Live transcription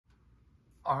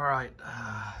All right,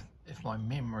 if my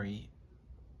memory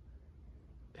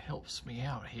helps me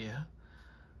out here,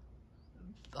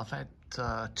 I've had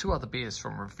two other beers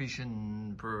from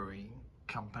Revision Brewing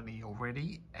Company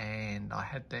already, and I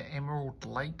had their Emerald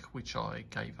Lake, which I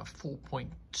gave a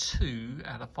 4.2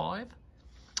 out of 5,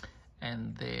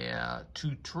 and their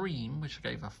To Dream, which I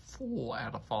gave a 4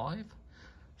 out of 5.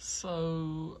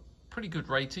 So pretty good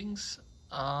ratings.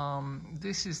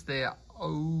 This is their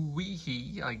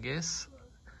Owyhee, I guess.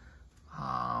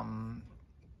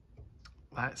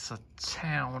 That's a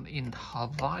town in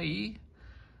Hawaii,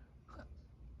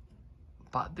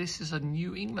 but this is a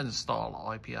New England style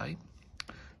IPA.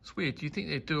 It's weird. Do you think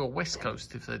they'd do a West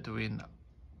Coast if they're doing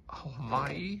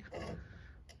Hawaii?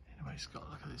 Anyway, it's got,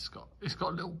 look at this. It's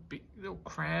got a little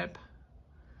crab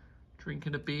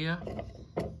drinking a beer,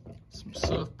 some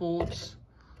surfboards.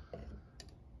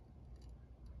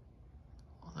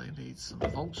 They need some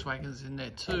Volkswagens in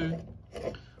there too.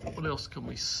 What else can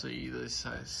we see? This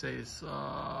says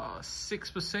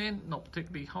 6%, not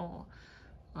particularly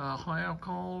high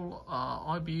alcohol.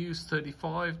 IBU's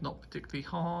 35, not particularly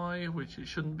high, which it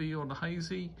shouldn't be on a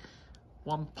hazy.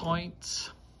 1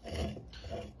 pint.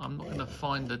 I'm not going to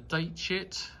find the date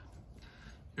yet.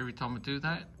 Every time I do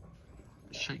that,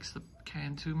 it shakes the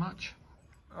can too much.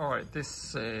 All right, this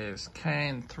says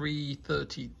can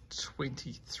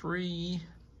 3/30/23.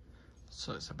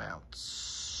 So it's about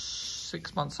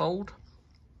 6 months old.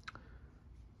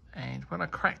 And when I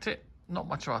cracked it, not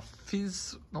much of a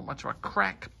fizz, not much of a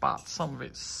crack, but some of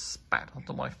it spat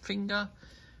onto my finger.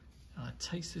 And I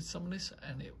tasted some of this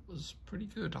and it was pretty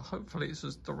good. Hopefully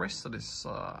the rest of this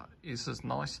is as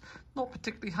nice. Not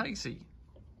particularly hazy.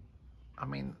 I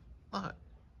mean, look,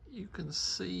 you can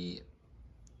see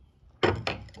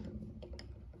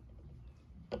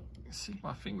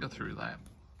my finger through that.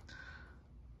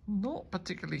 Not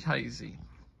particularly hazy,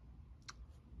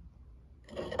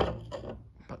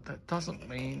 but that doesn't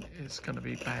mean it's going to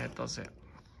be bad, does it?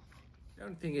 The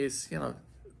only thing is, you know,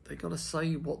 they got to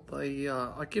say what they,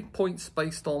 I give points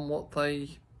based on what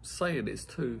they say it is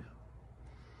too.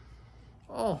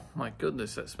 Oh my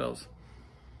goodness, that smells.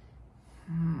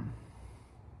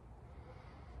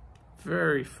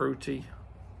 Very fruity,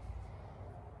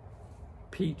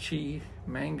 peachy,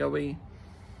 mangoey.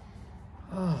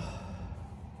 Oh.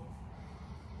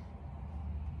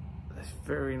 That's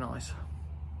very nice.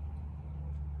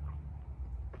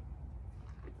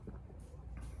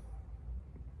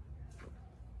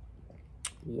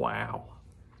 Wow.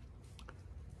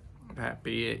 That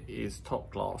beer is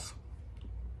top class.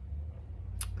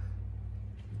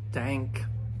 Dank.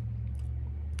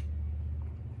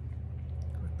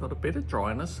 Got a bit of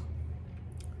dryness.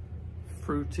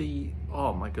 Fruity.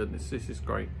 Oh my goodness, this is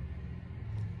great.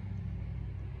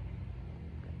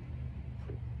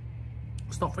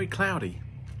 It's not very cloudy,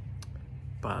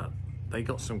 but they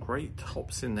got some great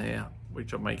hops in there,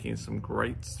 which are making some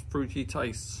great fruity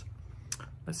tastes.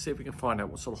 Let's see if we can find out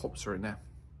what sort of hops are in there.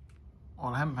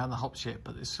 Well, I haven't found the hops yet,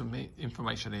 but there's some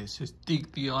information here. It says,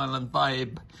 dig the island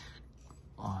vibe.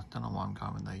 Oh, I don't know why I'm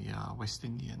going with the West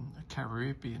Indian,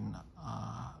 Caribbean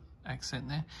accent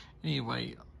there.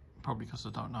 Anyway, probably because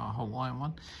I don't know a Hawaiian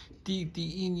one. Dig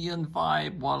the Indian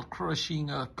vibe while crushing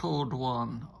a cold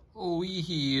one.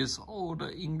 Owyhee is older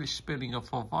English spelling of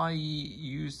Hawaii,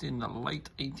 used in the late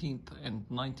 18th and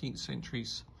 19th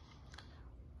centuries.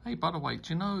 Hey, by the way,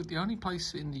 do you know the only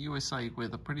place in the USA where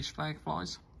the British flag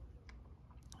flies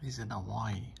is in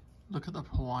Hawaii? Look at the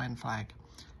Hawaiian flag.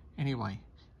 Anyway,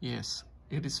 yes,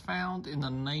 it is found in the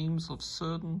names of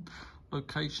certain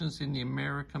locations in the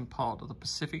American part of the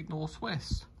Pacific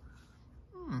Northwest,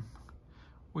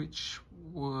 which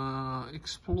were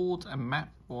explored and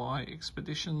mapped by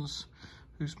expeditions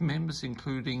whose members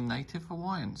including native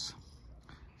Hawaiians.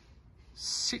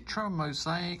 Citro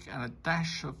mosaic and a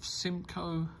dash of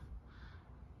Simcoe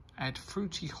add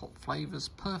fruity hot flavors,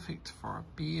 perfect for a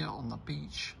beer on the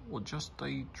beach or just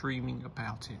daydreaming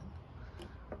about it.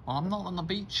 Well, I'm not on the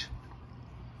beach.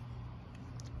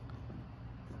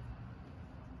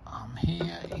 I'm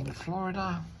here in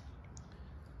Florida.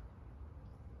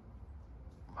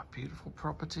 My beautiful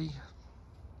property.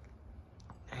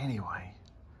 Anyway,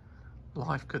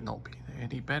 life could not be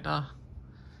any better,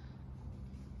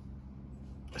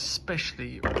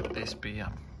 especially with this beer.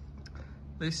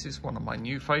 This is one of my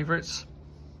new favorites.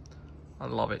 I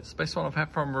love it. It's the best one I've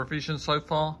had from Revision so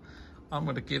far. I'm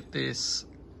going to give this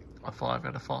a 5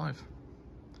 out of 5.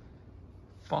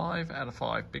 5 out of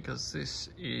 5 because this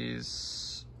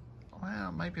is,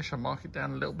 well, maybe I should mark it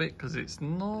down a little bit because it's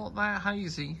not that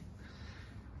hazy.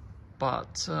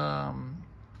 But a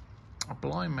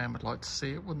blind man would like to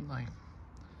see it, wouldn't they?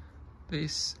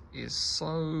 This is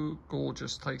so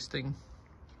gorgeous tasting.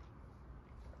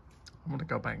 I'm gonna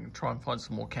go back and try and find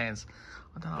some more cans.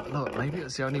 I don't know, look, maybe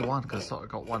it's the only one because I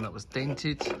got one that was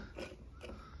dented.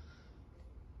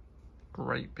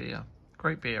 Great beer,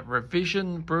 great beer.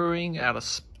 Revision Brewing out of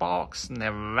Sparks,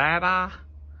 Nevada,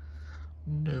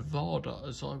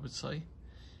 as I would say.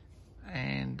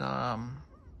 And not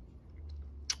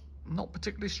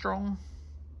particularly strong,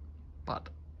 but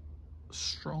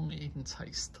strong in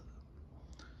taste.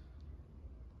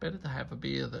 Better to have a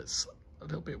beer that's a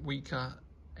little bit weaker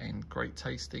and great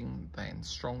tasting than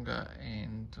stronger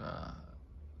and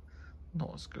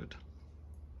not as good.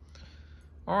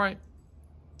 All right,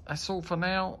 that's all for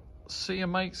now. See you,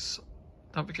 mates.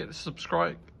 Don't forget to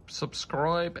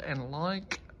subscribe and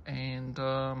like, and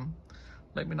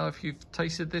let me know if you've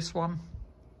tasted this one.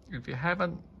 If you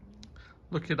haven't,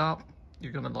 look it up.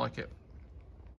 You're gonna like it.